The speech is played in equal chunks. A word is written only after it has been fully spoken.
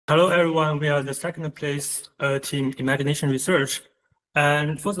Hello, everyone. We are the second place team Imagination Research.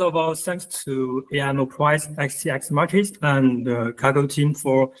 And first of all, thanks to AI Prize, XTX Markets, and the Kaggle team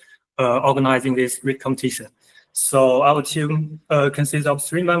for organizing this great competition. So our team consists of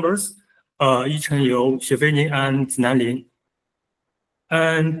 3 members, Yicheng Liu, Xuefei Ning, and Zinan Lin.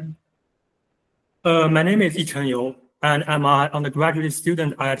 And my name is Yicheng Liu, and I'm an undergraduate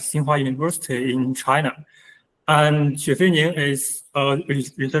student at Tsinghua University in China. And Xuefei Ning is a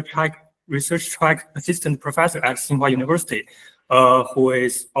research track assistant professor at Tsinghua University, who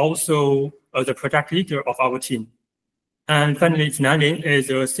is also the project leader of our team. And finally, Zinan Lin is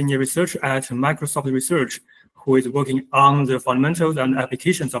a senior researcher at Microsoft Research, who is working on the fundamentals and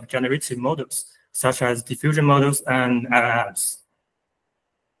applications of generative models, such as diffusion models and LLMs.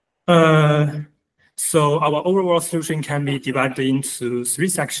 So our overall solution can be divided into 3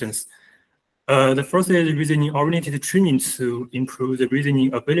 sections. The first is reasoning-oriented training to improve the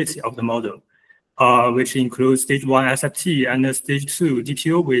reasoning ability of the model, which includes stage 1 SFT and stage 2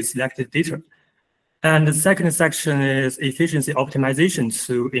 DPO with selected data. And the second section is efficiency optimization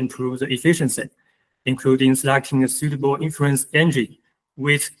to improve the efficiency, including selecting a suitable inference engine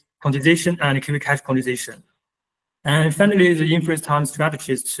with quantization and cache quantization. And finally, the inference time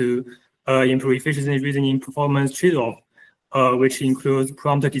strategies to improve efficiency reasoning performance trade-off, which includes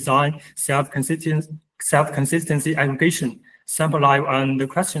prompt design, self-consistency aggregation, sample level and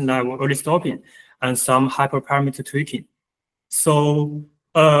question level early stopping, and some hyperparameter tweaking. So,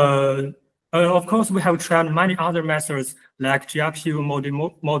 of course, we have tried many other methods like GRPU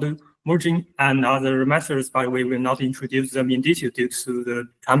model merging and other methods, but we will not introduce them in detail due to the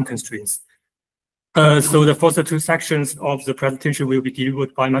time constraints. So the first 2 sections of the presentation will be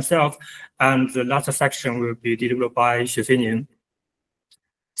delivered by myself, and the last section will be delivered by Xuefei Ning.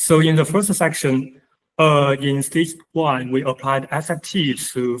 So in the first section, in stage 1, we applied SFT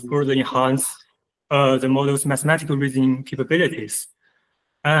to further enhance the model's mathematical reasoning capabilities.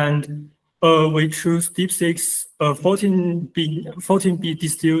 And we choose DeepSeek's 14B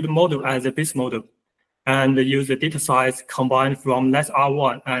distilled model as a base model, and use the data size combined from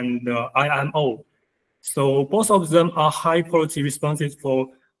LESR1 and IMO. So both of them are high quality responses for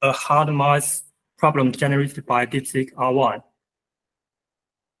a hard math problem generated by DeepSeek R1.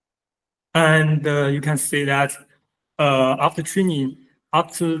 And you can see that after training,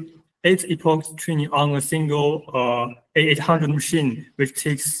 up to 8 epochs training on a single A800 machine, which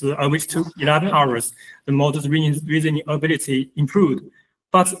took 11 hours, the model's reasoning ability improved,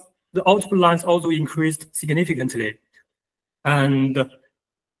 but the output lines also increased significantly, and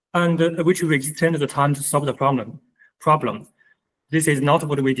which will extend the time to solve the problem. This is not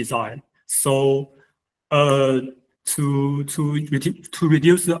what we designed. So to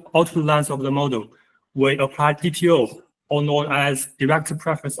reduce the output length of the model, we applied DPO, or known as direct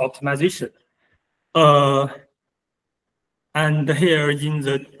preference optimization. And here in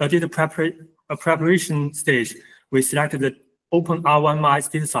the data preparation stage, we selected the open R1 mice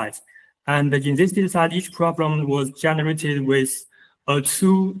data size. And in this data set, each problem was generated with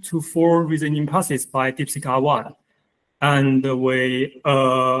 2 to 4 reasoning passes by DeepSeek R1, and we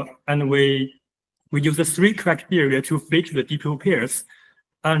use the 3 criteria to fit the DPO pairs,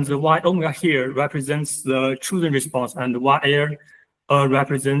 and the Y omega here represents the chosen response, and the YL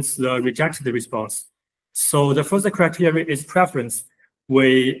represents the rejected response. So the first criteria is preference,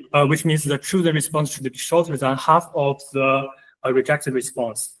 which means the chosen response should be shorter than half of the rejected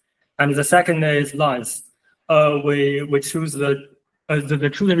response, and the second is length. We choose the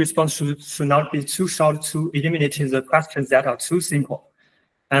chosen response should not be too short to eliminate the questions that are too simple.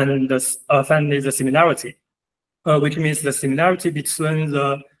 And finally, the similarity, which means the similarity between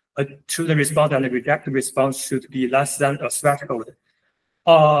the chosen response and the rejected response should be less than a threshold.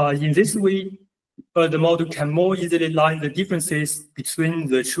 In this way, the model can more easily line the differences between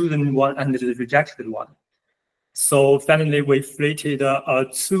the chosen one and the rejected one. So finally, we fitted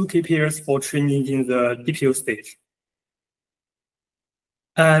 2 key pairs for training in the DPO stage.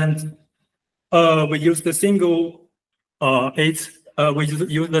 And we use the single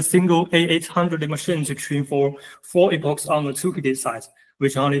A800 machine to train for 4 epochs on the 2 data size,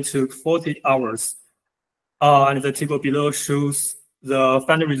 which only took 40 hours. And the table below shows the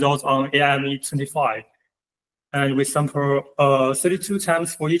final results on AIME25. And we sample 32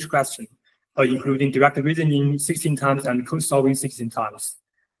 times for each question, including direct reasoning 16 times and code solving 16 times.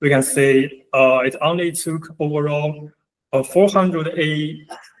 We can say it only took overall 400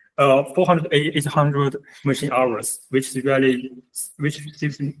 machine hours, which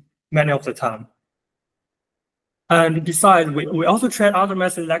saves many of the time. And besides, we also tried other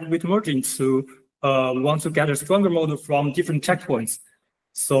methods like with merging to want to get a stronger model from different checkpoints.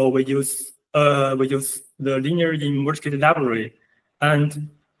 So we use the linear invertebrate library, and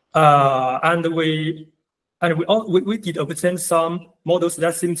we did obtain some models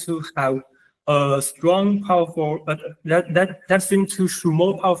that seem to have strong, powerful that seem to show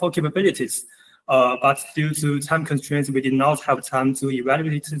more powerful capabilities. But due to time constraints, we did not have time to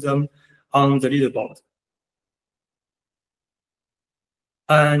evaluate them on the leaderboard.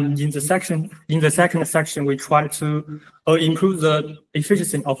 And in the second section, we try to improve the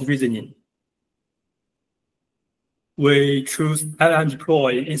efficiency of reasoning. We choose LLM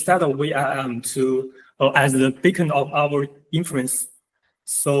deploy instead of VLM to as the beacon of our inference.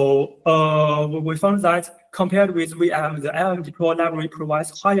 So we found that compared with VLM, the LLM deploy library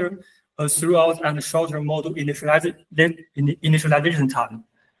provides higher throughput and shorter model initialization time.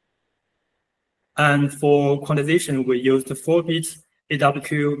 And for quantization, we used 4-bit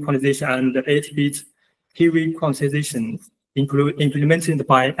AWQ quantization and 8-bit Kiwi quantization implemented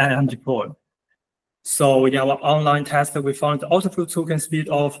by LLM deploy. So in our online test, we found the output token speed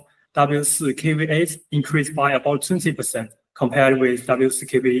of W4 KV8 increased by about 20% compared with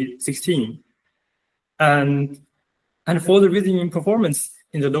W4 KV16. And for the reasoning performance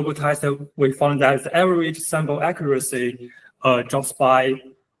in the local test, we found that the average sample accuracy drops by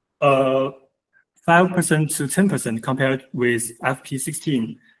 5% to 10% compared with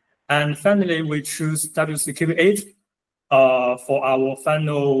FP16. And finally, we choose W4KV8 for our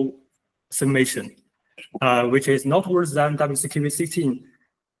final summation, which is not worse than W4KV16.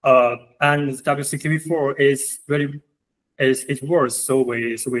 And W4KV4 is worse, so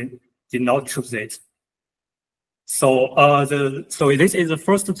we did not choose it. So this is the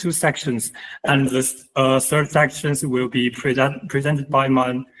first two sections, and the third sections will be presented by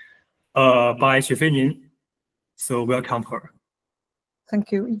Xuefei Nin. So welcome her.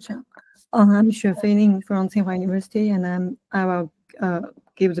 Thank you, Yichang. I'm Xuefei Nin from Tsinghua University, and I will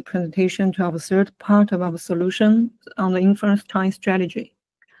give the presentation to our third part of our solution on the inference time strategy.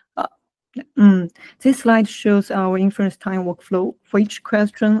 This slide shows our inference time workflow. For each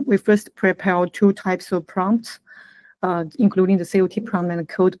question, we first prepare 2 types of prompts, including the COT prompt and the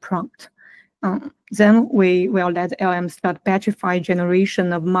code prompt. Then we will let LLM start batchify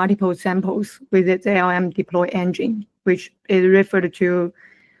generation of multiple samples with its LLM deploy engine, which is referred to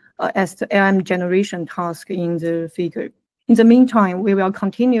as the LLM generation task in the figure. In the meantime, we will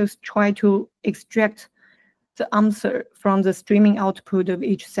continuously try to extract the answer from the streaming output of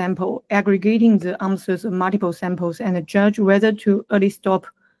each sample, aggregating the answers of multiple samples, and judge whether to early stop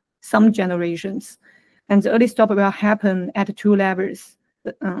some generations. And the early stop will happen at 2 levels.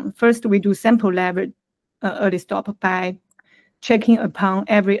 First, we do sample level early stop by checking upon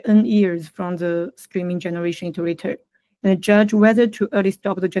every n years from the streaming generation iterator, and judge whether to early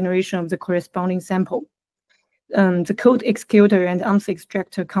stop the generation of the corresponding sample. The code executor and answer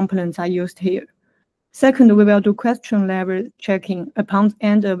extractor components are used here. Second, we will do question level checking upon the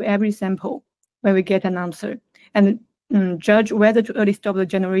end of every sample when we get an answer, and judge whether to early stop the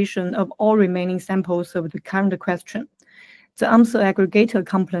generation of all remaining samples of the current question. The answer aggregator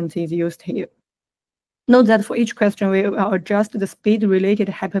component is used here. Note that for each question, we will adjust the speed-related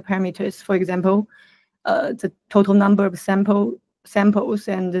hyperparameters. For example, the total number of samples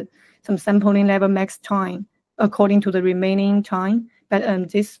and some sampling level max time according to the remaining time. But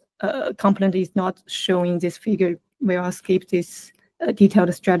this component is not showing this figure. We will skip this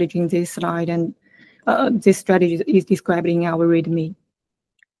detailed strategy in this slide, and this strategy is described in our README.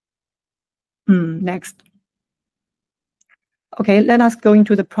 Next. Okay, let us go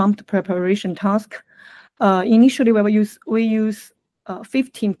into the prompt preparation task. Initially, we use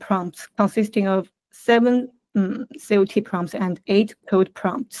 15 prompts consisting of 7 COT prompts and 8 code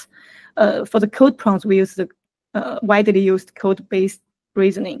prompts. For the code prompts, we use the widely used code-based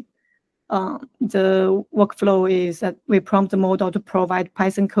reasoning. The workflow is that we prompt the model to provide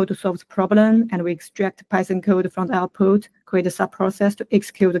Python code to solve the problem, and we extract Python code from the output, create a subprocess to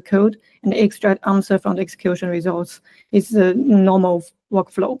execute the code, and extract answer from the execution results. It's the normal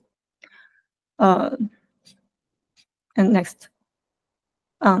workflow. And next.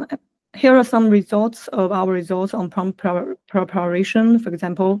 Here are some results of our results on prompt preparation. For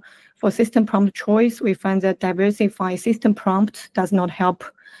example, for system prompt choice, we find that diversify system prompt does not help,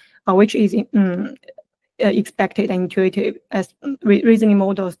 which is expected and intuitive, as reasoning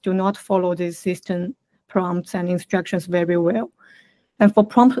models do not follow these system prompts and instructions very well. And for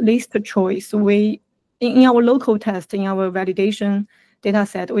prompt list choice, in our local test, in our validation data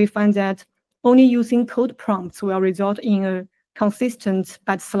set, we find that only using code prompts will result in a consistent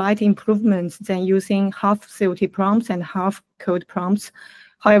but slight improvements than using half COT prompts and half code prompts.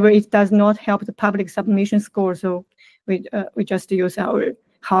 However, it does not help the public submission score, so we just use our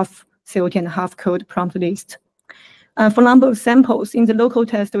half COT and half code prompt list. For number of samples in the local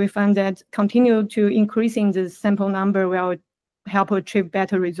test, we find that continue to increasing the sample number will help achieve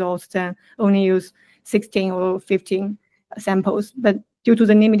better results than only use 16 or 15 samples. But due to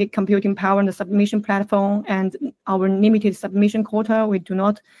the limited computing power on the submission platform and our limited submission quota, we do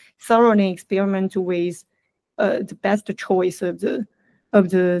not thoroughly experiment with the best choice of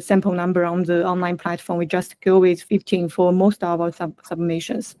the sample number on the online platform. We just go with 15 for most of our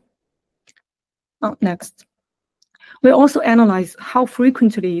submissions. Next. We also analyze how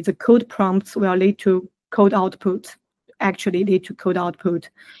frequently the code prompts will lead to code output, actually lead to code output,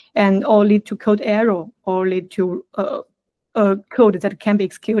 and or lead to code error, or lead to a code that can be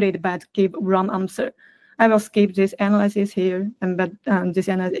executed but give wrong answer. I will skip this analysis here, but this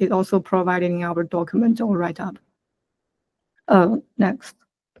analysis is also provided in our document or write-up. Next.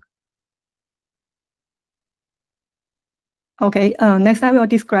 Okay, next I will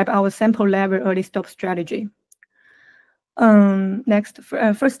describe our sample level early stop strategy. Next,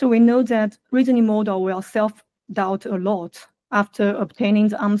 first we know that reasoning model will self-doubt a lot after obtaining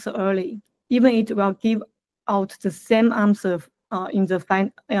the answer early. Even it will give out the same answer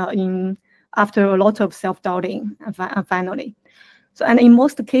after a lot of self-doubting finally. So, and in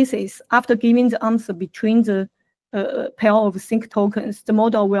most cases, after giving the answer between the pair of sync tokens, the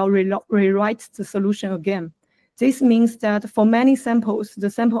model will rewrite the solution again. This means that for many samples, the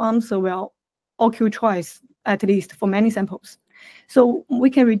sample answer will occur twice, at least for many samples. So we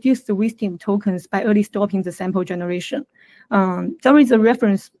can reduce the wasting tokens by early stopping the sample generation. There is a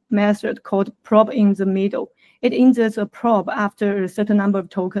reference method called probe in the middle. It inserts a probe after a certain number of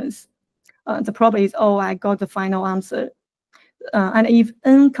tokens. The probe is, oh, I got the final answer. And if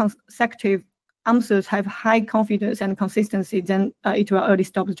n consecutive answers have high confidence and consistency, then it will early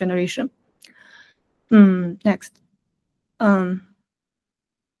stop the generation. Next. In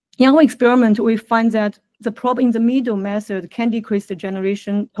our experiment, we find that the probe in the middle method can decrease the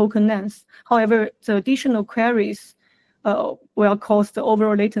generation token length. However, the additional queries will cause the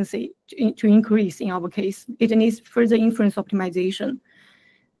overall latency to increase in our case. It needs further inference optimization.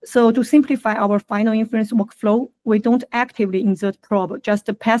 So to simplify our final inference workflow, we don't actively insert probe, just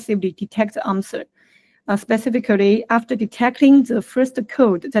passively detect the answer. Specifically, after detecting the first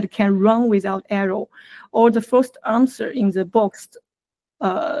code that can run without error, or the first answer in the boxed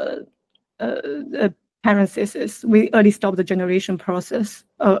parentheses, we early stop the generation process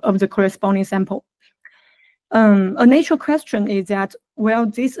of the corresponding sample. A natural question is that, will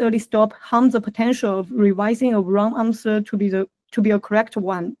this early stop harm the potential of revising a wrong answer to be a correct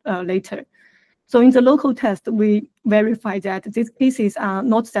one later? So in the local test, we verify that these cases are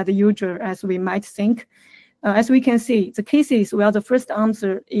not that usual as we might think. As we can see, the cases where the first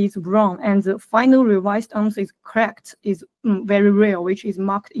answer is wrong and the final revised answer is correct is very rare, which is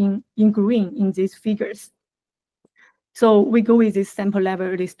marked in green in these figures. So we go with this sample level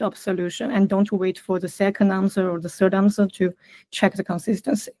early stop solution and don't wait for the second answer or the third answer to check the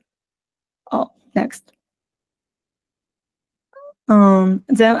consistency. Next.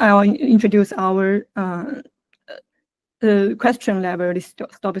 Then I'll introduce our question level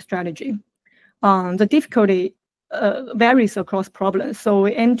stop strategy. The difficulty varies across problems, so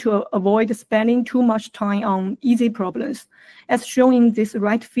we aim to avoid spending too much time on easy problems. As shown in this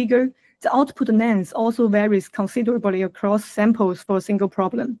right figure, the output length also varies considerably across samples for a single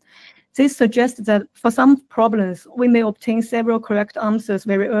problem. This suggests that for some problems, we may obtain several correct answers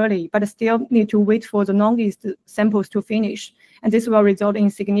very early, but still need to wait for the longest samples to finish, and this will result in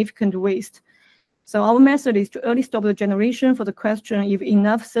significant waste. So our method is to early stop the generation for the question if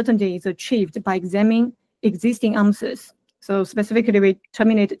enough certainty is achieved by examining existing answers. So specifically, we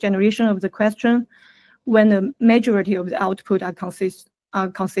terminate generation of the question when the majority of the output are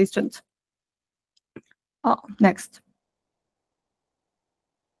consistent. Next.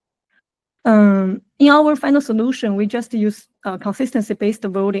 In our final solution, we just use consistency-based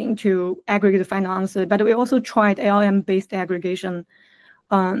voting to aggregate the final answer, but we also tried LLM-based aggregation.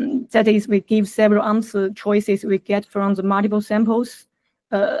 That is, we give several answer choices we get from the multiple samples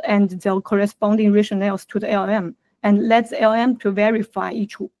and their corresponding rationales to the LLM, and let the LLM to verify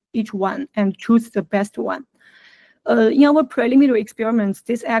each one and choose the best one. In our preliminary experiments,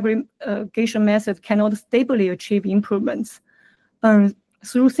 this aggregation method cannot stably achieve improvements.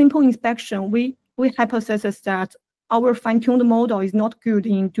 Through simple inspection, we hypothesize that our fine-tuned model is not good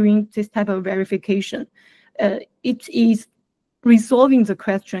in doing this type of verification. It is resolving the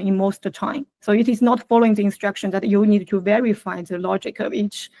question in most of the time. So it is not following the instruction that you need to verify the logic of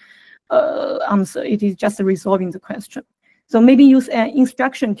each answer. It is just resolving the question. So maybe use an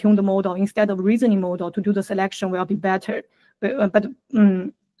instruction-tuned model instead of reasoning model to do the selection will be better. But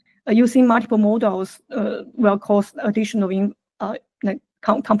using multiple models will cause additional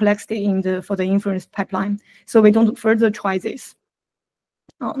complexity for the inference pipeline. So we don't further try this.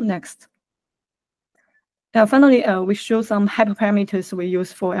 Next. Finally, we show some hyperparameters we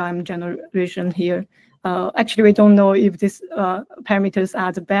use for LM generation here. Actually, we don't know if these parameters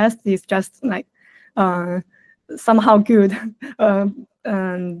are the best. It's just like somehow good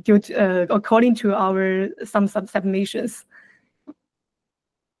according to our some submissions.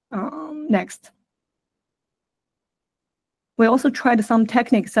 Next. We also tried some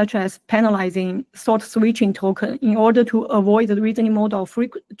techniques such as penalizing sort switching token in order to avoid the reasoning model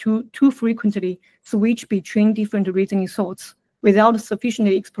too frequently switch between different reasoning sorts without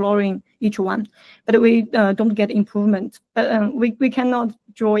sufficiently exploring each one. But we don't get improvement. We cannot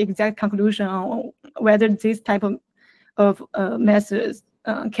draw exact conclusion on whether this type of methods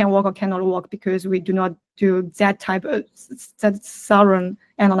can work or cannot work because we do not do that type of thorough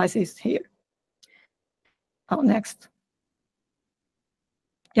analysis here. Next.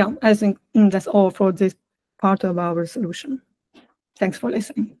 Yeah, I think that's all for this part of our solution. Thanks for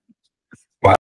listening.